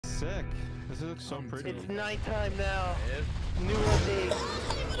sick. This looks so pretty. It's nighttime now. New update.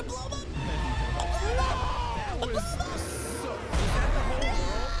 I'm gonna blow up. That was so. Is that the whole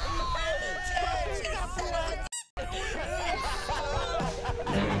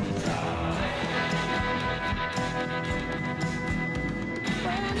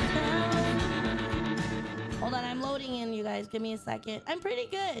Hold on, I'm loading in, you guys. Give me a second. I'm pretty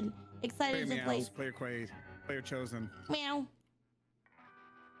good. Excited to play. Player Quaid. Player Chosen. Meow.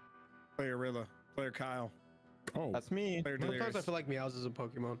 Player Rilla. Player Kyle. Oh, that's me. Player Sometimes I Delirious. feel like Meeeows is a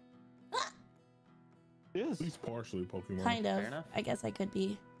Pokemon. Yes. He's partially Pokemon. Kind of. Fair enough. I guess I could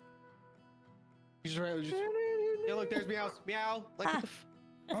be. He's just, yeah, look, there's Meeeows. Meow. Like, Ah.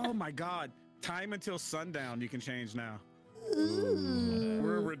 Oh my God. Time until sundown you can change now. Ooh.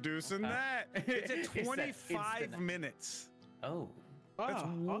 We're reducing that. It's at It's that 25 instant. minutes. Oh. That's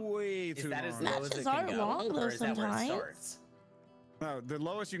way too Is that as long. low as Matches it can are go? long, though, Or is that where it sometimes. starts? No, the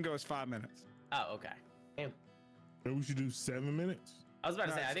lowest you can go is 5 minutes. Oh, okay. Damn. Maybe we should do 7 minutes. I was about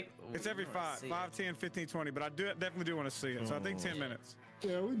to No, say, I think It's every I wanna 5, see 5, it. 10, 15, 20, but I definitely do want to see it. So I think 10 minutes.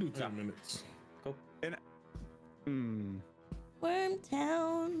 Yeah, we do 10 Yeah. minutes. Cool. And,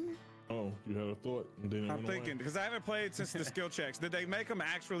 Wormtown. Oh, you had a thought. And then it I'm went away. thinking, because I haven't played since the skill checks. Did they make them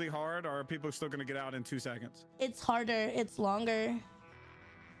actually hard, or are people still going to get out in 2 seconds? It's harder. It's longer.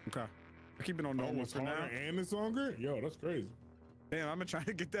 Okay. I keep it on Oh, normal it's for now. harder and it's longer? Yo, that's crazy. Damn, I've been trying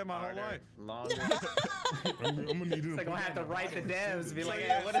to get that my whole Harder, life. longer. I'm gonna need you to It's like I'm put gonna have to that write the on devs and be the like,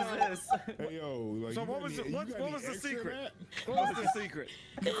 yeah, hey, what is this? Hey, yo, like, So you what got was any- the- you what got was any the extra secret? of that? What was the secret?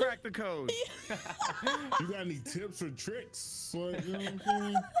 You cracked the code. You got any tips or tricks? Like, you know what I'm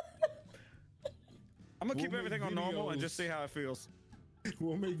saying? I'm going to keep We'll make everything on normal and videos. just see how it feels.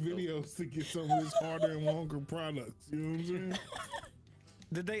 We'll make videos to get some of this harder and longer products. You know what I'm saying?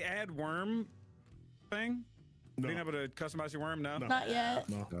 Did they add worm thing? No. Being able to customize your worm now? No. Not yet.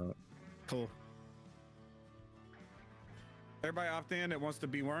 No. Cool. Everybody opt in that wants to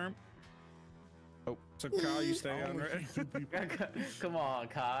be worm? Oh, so Kyle, you stay on, right? Come on,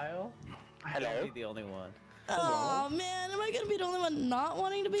 Kyle. Hello? Don't be the only one. Oh man, am I gonna be the only one not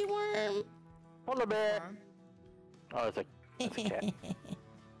wanting to be worm? Polar bear. Oh, it's a cat.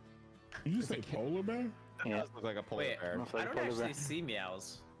 You just say polar bear? It does look like a polar Wait, bear. Looks I like don't polar actually bear. see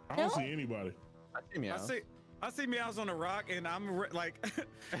Meeeows. I don't No? see anybody. I see Meows. I see Meows on the rock, and I'm like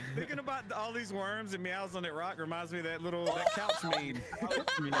thinking about all these worms and Meows on that rock reminds me of that couch meme.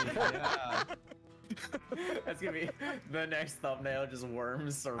 Yeah. That's gonna be the next thumbnail, just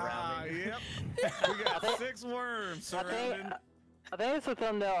worms surrounding. Yep. We got 6 worms surrounding. I think it's the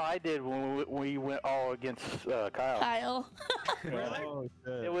thumbnail I did when we went all against Kyle. Kyle. Oh,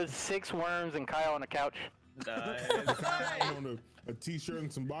 shit. It was 6 worms and Kyle on the couch. Nice. On a t-shirt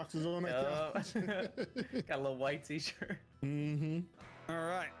and some boxes on it. Yup. Got a little white t-shirt. Mm-hmm. All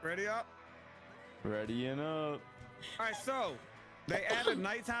right, ready up? Ready and up. All right, so they added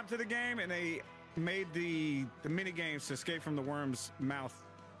nighttime to the game, and they made the mini games to escape from the worm's mouth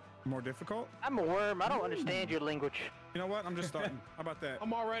more difficult. I'm a worm. I don't understand your language. You know what? I'm just starting. How about that?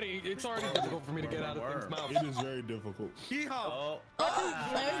 It's already difficult for me to get out of things' mouths. It is very difficult. Yeehaw!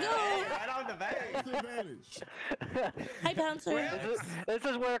 Oh, There we go. right on the back. What's the advantage? Hi, Bouncer. This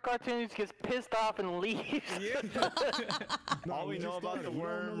is where Cartoonz gets pissed off and leaves. Yeah. No, All we just know about started. the We don't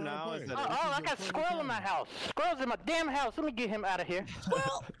worm know now how to is play. that Oh, I got a squirrel in my house. Squirrel's in my damn house. Let me get him out of here.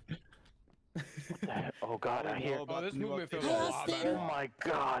 Squirrel. Oh God, I hear. Oh, this movement feels a update. lot better. Oh my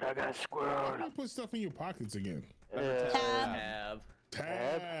God, I got a Why squirrel. don't you put stuff in your pockets again? Tab. Tab.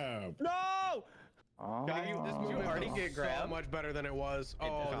 Tab. No! Oh, This movement already feels get grabbed? so much better than it was. Oh,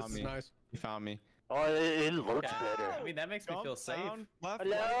 found this is me. nice. You found me. oh it looks Yeah. better. I mean, that makes me feel safe. Down, left,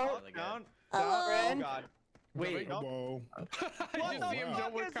 Hello? right, down, Hello? down. Oh, Friend? God. Wait, Nope. Whoa. I just see him fuck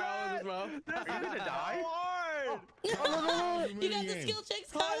jump with is Kyle in his that? mouth. This Are you is gonna die? so hard. You got the skill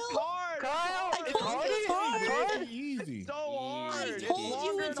checks, So Kyle? hard. Kyle, I told you it's hard. It's easy. So hard. I It's told you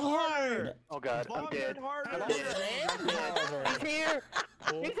longer it's and harder. hard. Oh God, I'm Longer dead. and harder. I'm dead. He's here.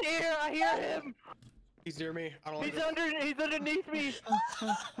 He's here. I hear him. He's near me. I don't like He's underneath me.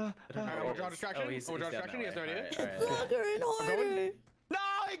 Alright, I will draw distraction. Oh, he's I will draw down distraction. He has that no way. idea. Alright, It's longer and harder. No,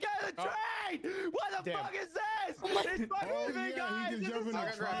 he got the train. What the Damn. fuck is this? It's fucking Oh, moving, yeah, guys. he This can jump is in I the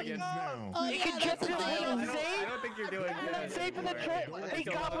got grabbed trains again. now. Oh He yeah, can that's jump the in the thing. train. I don't think you're doing good. Safe in the train. He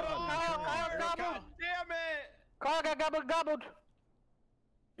gobbled on Kyle. Kyle gobbled. Damn it. Kyle got gobbled.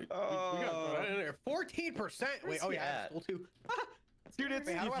 We gotta throw that in there. 14%. Wait, oh yeah, Yeah. that's cool too. Dude, it's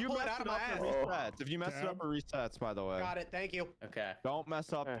Wait, how do I if you pull it mess out of it my up, it ass? resets. If you mess it up, it resets, by the way. Got it. Thank you. Okay. Don't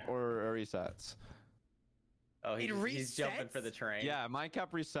mess up or it resets. Oh, It he's jumping resets? for the train. Yeah, mine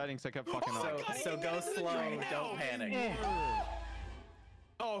kept resetting, so I kept fucking up. So go slow. Don't panic.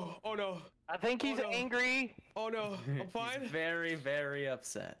 Oh no. I think he's angry. Oh no. I'm fine. He's very, very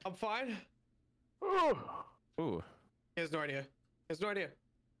upset. I'm fine. Ooh. Ooh. He has no idea. He has no idea.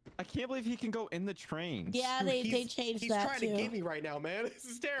 I can't believe he can go in the trains. Yeah, Dude, they he's changed that trying too. to get me right now, man. This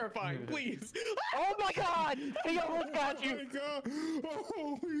is terrifying. Please. Oh my God! He almost got Oh you. my God.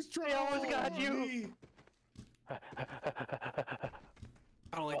 Oh, he's trying. He almost got you. Me.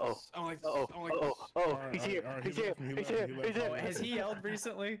 I don't like this. I don't like this. Oh, I don't like this. he's here. Alright, He's he here. left me, he He's left here. me, he He's left Oh, me. here. has he yelled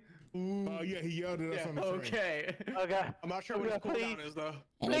recently? Yeah, he yelled at us on the train. Okay. Okay. I'm not sure what his cooldown is though.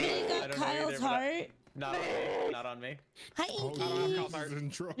 Anybody I got don't know Kyle's either, but heart? Not on me. Not on me. Hi, Oh, Inky. Jesus is in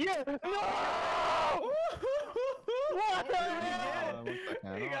trouble. Yeah. No! What the hell?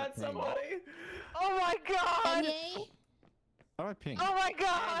 He got somebody. Oh my God! Kanye? How do I ping? Oh my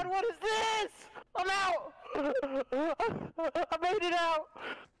God! What is this? I'm out. I made it out.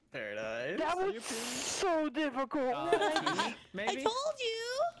 Paradise. That was so difficult. I Maybe. told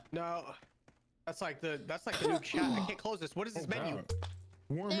you. No. That's like the new chat. I can't close this. What is this menu? God.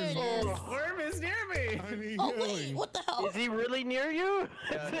 Worm There is it is. Worm is near me. I need Oh healing. wait, what the hell? Is he really near you?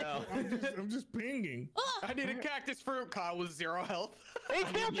 No. I'm just pinging. Ah! I need a cactus fruit. Kyle with 0 health. He's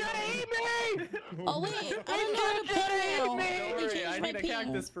still trying to eat me! Oh wait, I don't know how to ping now. Don't They worry, changed I my need a ping.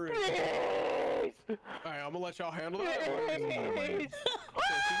 cactus fruit. Please! Alright, I'm gonna let y'all handle that. Please!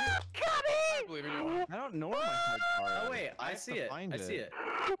 I Got it! believe in you. I don't know where my heart are. Oh wait, I have see to it. find I see it.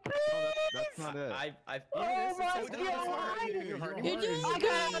 No, that's not it. I Oh my it is. God! You're hurting. You're doing I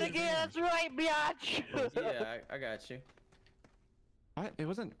got it great. again, that's right, biatch! Yeah, I got you. It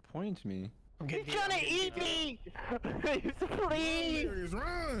wasn't pointing to me. I'm He's getting trying to eat me! Please! Darius,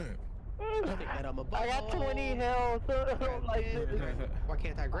 run! I got 20 health. Like this. Why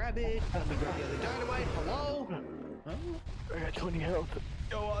can't I grab it? Let me grab the other dynamite. Hello? I got 20 health.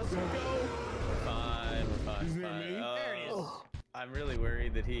 Go, Austin, go! We're fine. We're fine. He's near fine. me. There it is. I'm really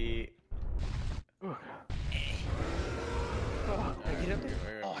worried that he. Get up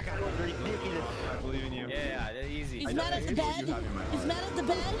there. Oh, I got it. Ridiculous. I believe in you. Yeah, easy. He's mad at the bed. you have in my He's heart. mad at the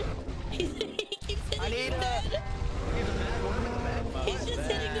bed. He keeps hitting need the bed. He's He's just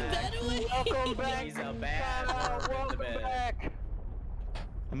hitting the bed away. Welcome back. He's a bad worm in the Welcome bed. back.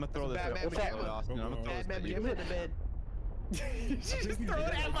 I'm gonna throw this Bad up. man What's pajama. Austin? I'm gonna throw this Bad man at you. pajama in the bed. Just throw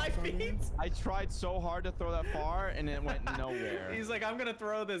it at my feet. I tried so hard to throw that far, and it went nowhere. He's like, I'm gonna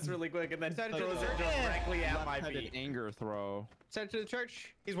throw this really quick, and then Send it throws to it the directly at my Left-handed feet. anger throw. Send it to the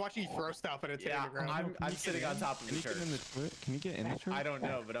church. He's watching you throw stuff and it's hitting Yeah, the ground. I'm sitting on top of Can the you get church. in the church? Can you get in the church? I don't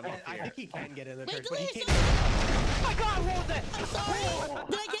know, but I'm up I here. think he can get in the Wait, church, but he Delirious, can't. Oh my God, what was that? I'm sorry.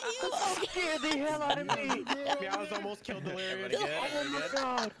 Did I get you? Okay. Scared the hell out of me. Meeows almost killed Delirious. Everybody good? Oh my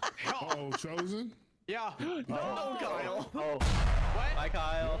God. Oh, chosen. Yeah. No, Kyle. Oh. What? Bye,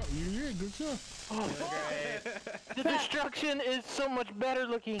 Kyle. You did good job. Great. The destruction is so much better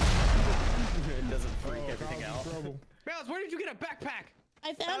looking. It doesn't freak Oh, everything Kyle's out. in trouble. Meeows, where did you get a backpack?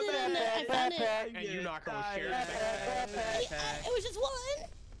 I found it in the. I found it. And you knock on the It was just one.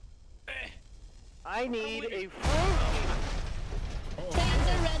 I need a fruit. Trains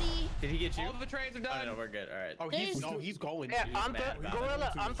are ready. Did he get you? All of the trains are Oh, done. no, we're good. All right. Oh, he's going. Yeah, He's I'm mad about it.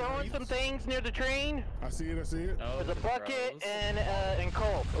 Gorilla. I'm throwing some things near the train. I see it. I see it. Oh, There's a bucket gross. and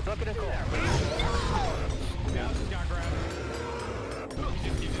coal. A bucket and coal. Meeows just got grabbed.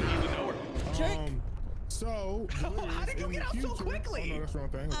 He's just nowhere. Jerk. So, How did you in get the out so future- quickly? Oh, no, that's the wrong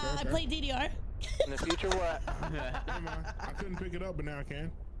thing. Okay, I okay. played DDR. In the future, what? Never mind. I couldn't pick it up, but now I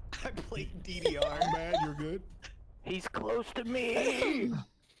can. I played DDR. I'm bad. You're good. He's close to me.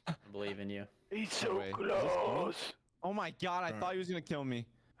 I believe in you. He's so Wait. close. Oh my god, I thought he was gonna kill me.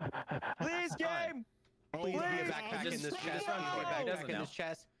 Please, game! Oh, Please be a please. backpack Just in this chest. run for it. He Please be a doesn't backpack in know. this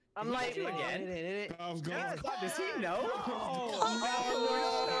chest. I'm like, you again? Kyle's gone. Yes, does he know?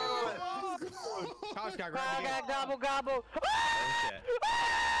 Kyle's got grabbed. I got gobble gobble.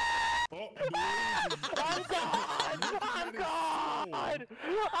 Okay. I'm gone. I'm gone.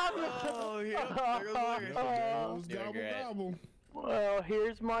 Oh, yeah. There goes Larry. Goes You're gobble great. gobble. Well,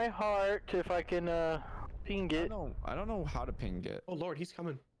 here's my heart. If I can ping it. I don't know how to ping it. Oh, Lord, he's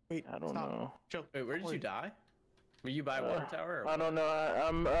coming. Wait, I don't stop. know. Chill. Wait, where did you die? Were you by Water Tower? I don't know.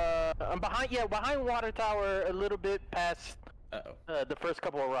 I'm behind. Yeah, behind Water Tower, a little bit past Uh-oh. the first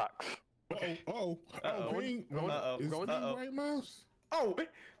couple of rocks. Oh, Uh-oh. ping. Uh-oh. Is Going ping Uh-oh. right mouse? Oh, wait.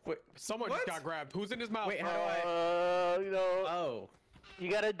 Someone What? just got grabbed. Who's in his mouth? Wait, how do I... You know, Oh. you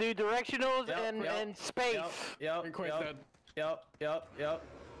gotta do directionals Yep, and yep, and space. Yep, Quake's dead. yep.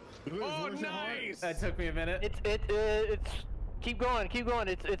 Liz, Oh, where's your heart? nice. That took me a minute. It's keep going.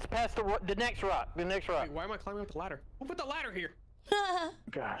 It's past the next rock. The next rock. Wait, why am I climbing up the ladder? Who put the ladder here?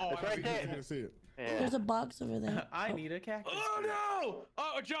 God, Oh, it's I right see there. That's it. Yeah. There's a box over there. I need a cactus. Oh no!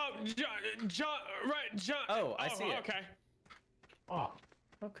 Oh, jump, right, jump. Oh, I see it. Okay. Oh,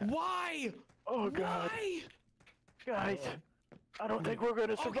 Okay. Why? oh God, Why? guys, I don't think we're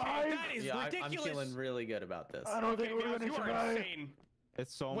gonna survive. Okay, that is Yeah, I'm ridiculous. feeling really good about this. I don't think Okay, we're Meeeows, gonna you are survive. insane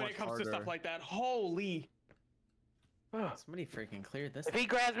It's so when much it comes harder. to stuff like that. Holy. Somebody freaking cleared this. If he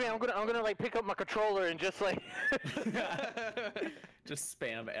grabs me, I'm gonna like pick up my controller and just like. Just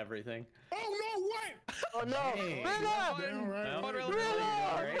spam everything. Oh no! What? Oh no! Hey. Rilla! Down, right, No. right,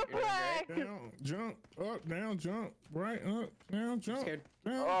 Rilla! You're doing great, you're doing great. down, jump, up, down, jump, right, up, down, jump, Scared.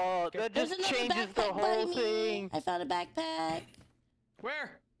 down. Oh, that There's just another changes the backpack by whole me. thing. I found a backpack.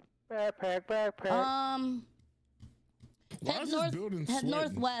 Where? Backpack. Why Head is north. this building Head sweating?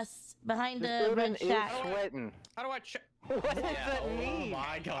 northwest behind This the building red is shack. sweating. How do I check? What does Yeah, that oh mean?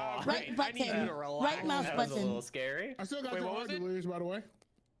 my god. Right I need you button. to relax. Right mouse That was a button. little scary. I still got Wait, your what heart was it? delirious, by the way.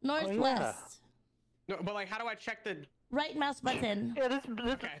 Northwest. No, but like, how do I check the? Right mouse button. Yeah, this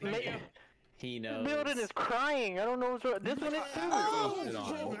Okay, thank you. He knows. building is crying. I don't know what's wrong. This one is too.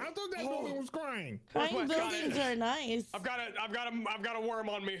 Oh, I thought that building was crying. crying Northwest, got buildings it. are nice. I've got a worm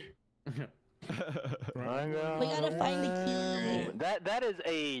on me. We gotta find the key. That is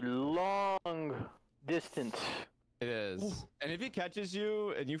a long distance. It is. And if he catches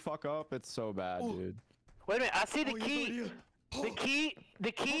you and you fuck up, it's so bad, dude. Wait a minute, I see the key. The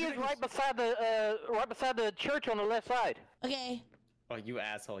key is right beside the church on the left side. Okay, Oh, you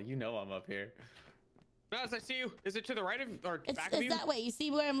asshole. You know I'm up here. As I see you. Is it to the right of or it's back of you? that way. You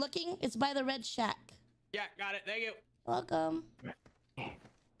see where I'm looking? It's by the red shack. Yeah, got it. Thank you. Welcome.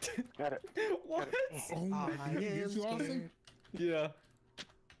 Got it. What? Oh my god, get you Austin? Yeah.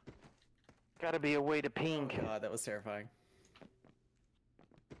 Gotta be a way to ping. God, that was terrifying.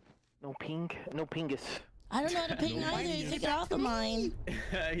 No ping. No pingus. I don't know how to ping either. You took it off of mine.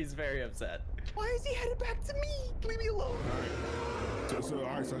 He's very upset. Why is he headed back to me? Leave me alone. So, all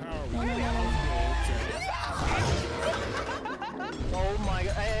right, so how are we? No, no, no. Oh my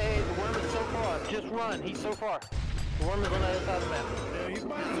god. Hey, the worm is so far. Just run. He's so far. The worm is on the other side of the map. Yeah, he's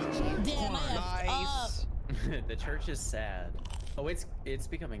by the church. Damn, I effed up. The church is sad. Oh, it's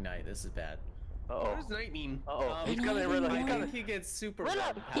becoming night. This is bad. Uh-oh. What does night mean? Uh-oh. He's I coming, don't Rilla. even He's know. coming. He gets super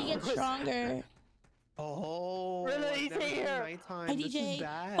Rilla! red He gets powers. stronger. Oh. Rilla, he's here. Hi, DJ.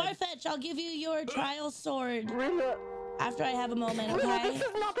 Farfetch, I'll give you your trial sword Rilla. after I have a moment, Rilla, okay? this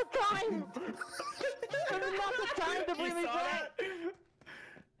is not the time. This is not the time to bring me saw back. that?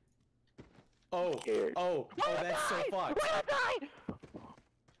 Oh, oh, that's so fucked. We're gonna die.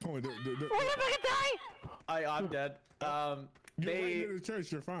 Oh, We're gonna fucking die. I'm dead. you're right They, near the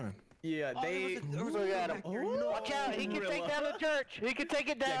church, you're fine. yeah, they. We got him. Watch out. He can take down the church. He can take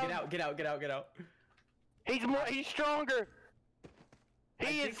it Yeah, down. get out. He's stronger. I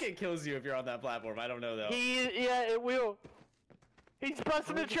He think is. it kills you if you're on that platform. I don't know though. Yeah, it will. He's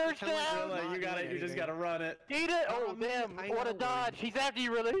busting the church down. Rilla, you got it. You just gotta run it. Eat it. Oh damn! What a dodge. He's after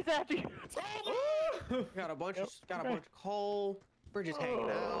you, Rilla. He's after you. Got a bunch of coal. We're just hanging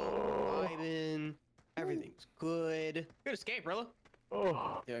out, vibing. Everything's good. Good escape, Rilla.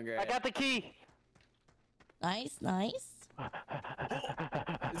 Oh, Doing great. I got the key. Nice, nice.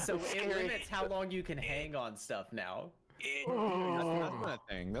 So it Scary. limits how long you can hang on stuff now. That's not a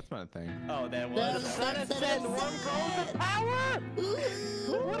thing. That's not a thing. Oh, that The was. Son of said one goes to power.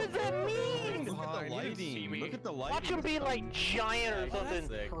 Ooh. What does that mean? Look at the You didn't see lighting. me. Look at the lighting. Watch him be like giant or something.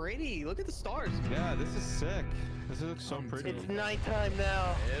 Sick. Pretty. Look at the stars. Yeah, this is sick. This looks so pretty. It's nighttime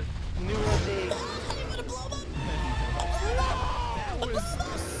now. Yep. New update. I'm gonna blow him up. That was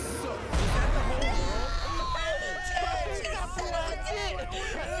so. Is that the whole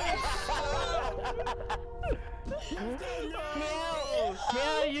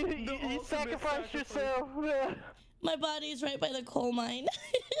Now you sacrificed yourself. My body's right by the coal mine.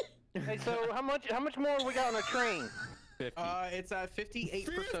 Hey, so how much more we got on the train? 50. It's at 58%.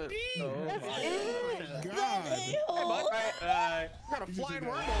 Oh That's my it. God. A-hole. Got a flying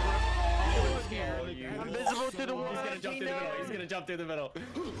worm over. Oh, you. I'm visible to the world. He's gonna jump through the middle. He's gonna jump through the middle.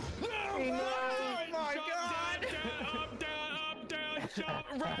 Oh my god! Up, down, jump,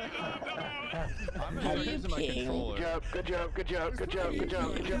 right, up. I'm How gonna do you use my ping? controller. Good job.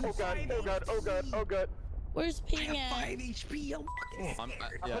 Oh god. Where's Ping at? HP. Yeah,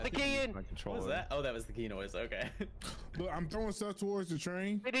 put the key in. my What controller. was that? Oh, that was the key noise. Okay. Look, I'm throwing stuff towards the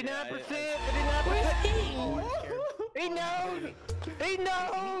train. 89%. Where's 89%. Ping? He knows. He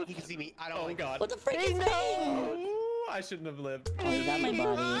knows. He can see me. I don't. Oh god. What the frick He is Ping? knows. Ooh, I shouldn't have lived. Oh, he got my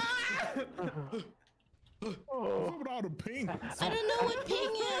body. What's up with all the pinks? I don't know what Ping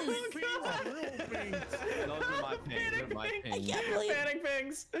is. Real pinks. Those are my pings. They're my I pings. can't believe. Panic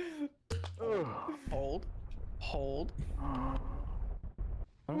pings. Hold. Hold.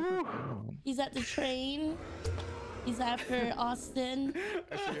 He's at the train. He's after Austin.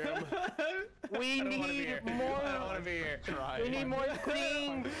 We need more. I don't want to be here. We need more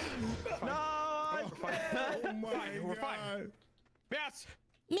queens. No. Oh We're my fine. god. Yes.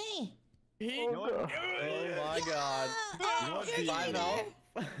 Me. Oh my god. Oh, you're doing health?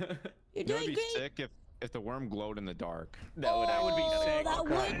 You're It would doing be great. sick if the worm glowed in the dark. That would be sick. That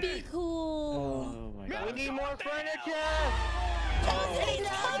would be cool. Oh my god. We need more furniture. Johnson, he's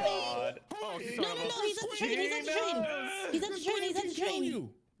coming. God. Oh, No, he's at the train. He's at the train. He's at the train. He's at the train.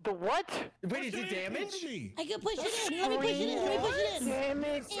 The what? Wait, is it damage? I can push it in. Let me push it in. Let me push it in. Damn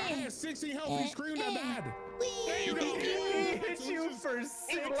it. I had 16 health. He screamed, I died. There you go. He hit you for He's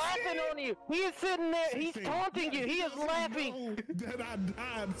 6. laughing on you. He is sitting there. He's taunting you. He is laughing. That I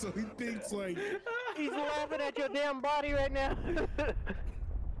died, so he thinks like. He's laughing at your damn body right now.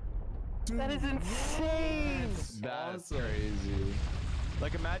 Dude, That is insane. That's crazy.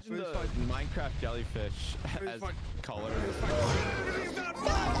 Like imagine the Minecraft jellyfish as colors.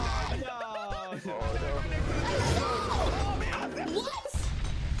 What?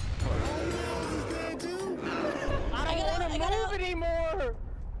 I don't want to move anymore.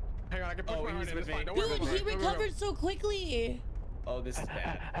 Hang on, I can push Oh, my heart he's in. with It's fine. me. Don't worry Dude, about it. he recovered so quickly. Oh, this is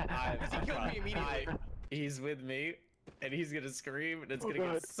bad. He killed me immediately. He's with me, and he's gonna scream, and it's gonna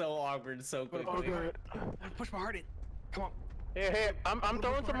get so awkward so quickly. Push my heart in. Come on. Here. I'm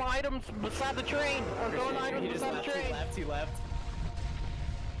throwing some items beside the train. I'm throwing He items just beside the left, train. he left.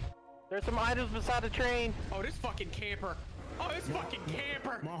 There's some items beside the train. Oh, this fucking camper. Oh, this fucking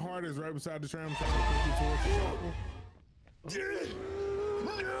camper. My heart is right beside the tram. I'm trying to push it towards the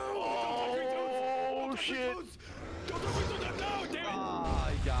Oh shit! No, damn it. Ah, I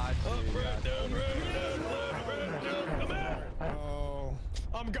got you. Oh.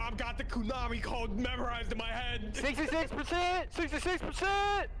 I've got the Konami code memorized in my head. 66%.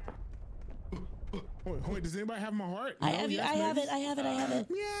 66%. Wait, does anybody have my heart? I No? have you. Yes, I have maybe? it. I have it. I have it.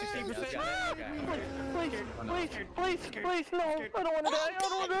 Please, no! I don't want to die! I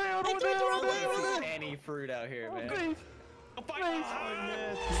don't want to die! I don't want to die! I don't want to die! Any fruit out here, man. Please! Oh, please.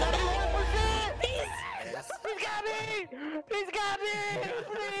 71%! He's got me! He's got me!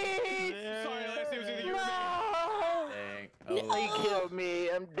 Please! Sorry, Leslie, it was either you or me. No! Dang. No. He killed me.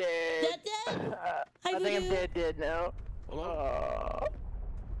 I'm dead. Dead? I think I'm dead now. Hold on.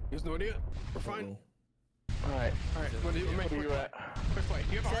 There's no idea. We're fine. Alright. Alright, what do you make? Where you at? Quick play.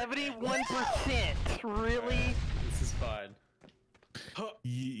 You have a heart. 71%! Really? This is fine.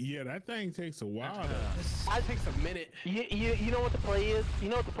 Yeah, that thing takes a while. It takes a minute. You know what the play is? You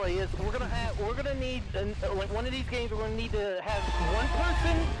know what the play is? We're gonna need like one of these games. We're gonna need to have one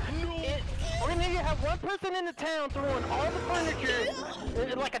person. We're gonna need to have one person in the town throwing all the furniture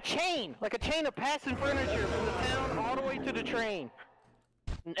like a chain of passing furniture from the town all the way to the train.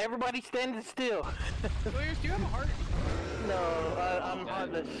 And everybody standing still. Delirious, do you have a heart? No, I'm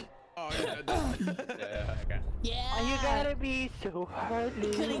heartless. Oh, yeah. Yeah, okay. Yeah. You gotta be so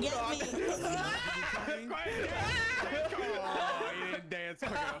heartless. Couldn't get me. Oh, you didn't dance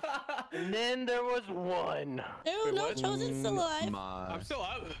quick enough. And then there was one. No, Chosen's still alive. I'm still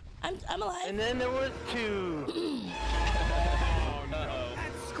out. I'm alive. And then there was two. Oh, no.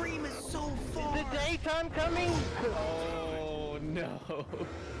 That scream is so far. Is the daytime coming? Oh no.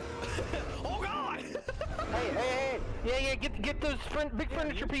 Oh, God! Hey! Yeah, get those big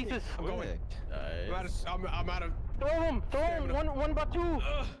furniture pieces. I'm going. Nice. I'm out of. Throw them, one by two.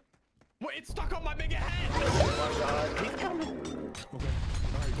 Wait, it's stuck on my big head! Oh my God, he's coming. Okay.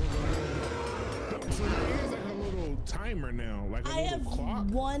 All right, go. So there is like a little timer now, like a I have little clock.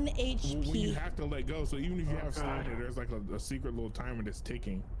 1 When you HP. have to let go, so even if you have started, there's like a secret little timer that's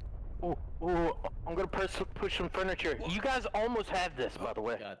ticking. Ooh, I'm gonna push some furniture. You guys almost have this, by the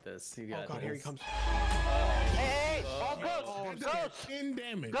way. You got this. You got Oh, God, this. here he comes. Hey, all ghosts, 10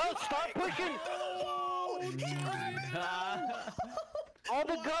 damage. ghosts, start pushing. All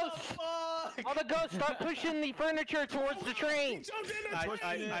the ghosts, start pushing the furniture towards the train.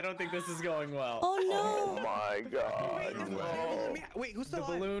 I don't think this is going well. Oh no. My God. Wait, who's The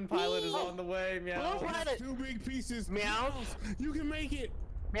balloon pilot is on the way, meow. Balloon pilot. 2 big pieces. Meows. You can make it.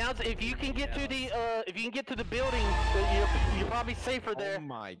 Meows, if you can get to the building, you're probably safer there. Oh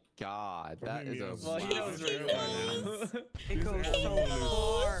my god, that is a. Well, he knows where knows. It goes He so knows.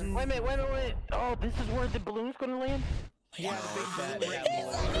 far. Wait a minute. Oh, this is where the balloon's gonna land? Yeah, the big balloon.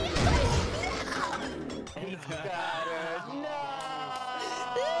 He got her. No!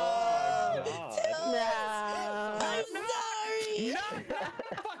 I'm sorry.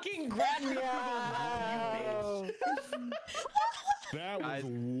 Fucking grab me up with a No! That was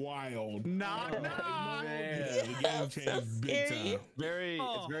wild. Knock, knock. Yeah, the game changed big time.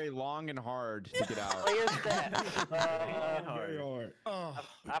 It's very long and hard to get out. Player stats. Very hard.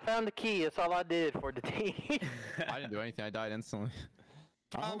 I found the key. That's all I did for the team. I didn't do anything. I died instantly.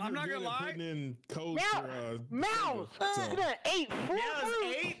 I'm not gonna lie. Putting in codes for, Mouse! You done ate fruit?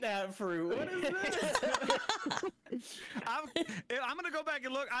 Meeeows ate that fruit. What is this? I'm gonna go back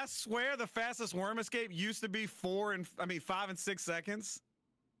and look. I swear the fastest worm escape used to be 5 and 6 seconds.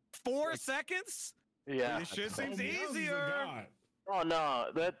 4 seconds? Yeah. This shit seems Meeeows is a easier. god. Oh no,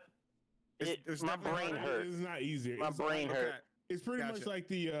 It's my definitely brain harder. hurt. It's not easier. My brain hurt. It's pretty much like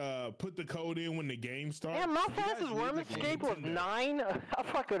the put the code in when the game starts. Yeah, my fastest worm escape was 9. I'm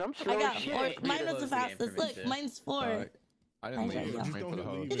slow I got as 4. shit. Mine was the fastest. Look, mine's 4. I didn't Nice leave. idea. I Just waited don't for the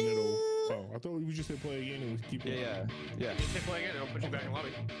leave host. in the middle. Oh, I thought we just said play again and we keep Yeah. Just play again, it'll put you back in lobby.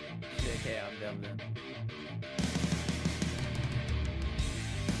 Yeah, okay, I'm down there.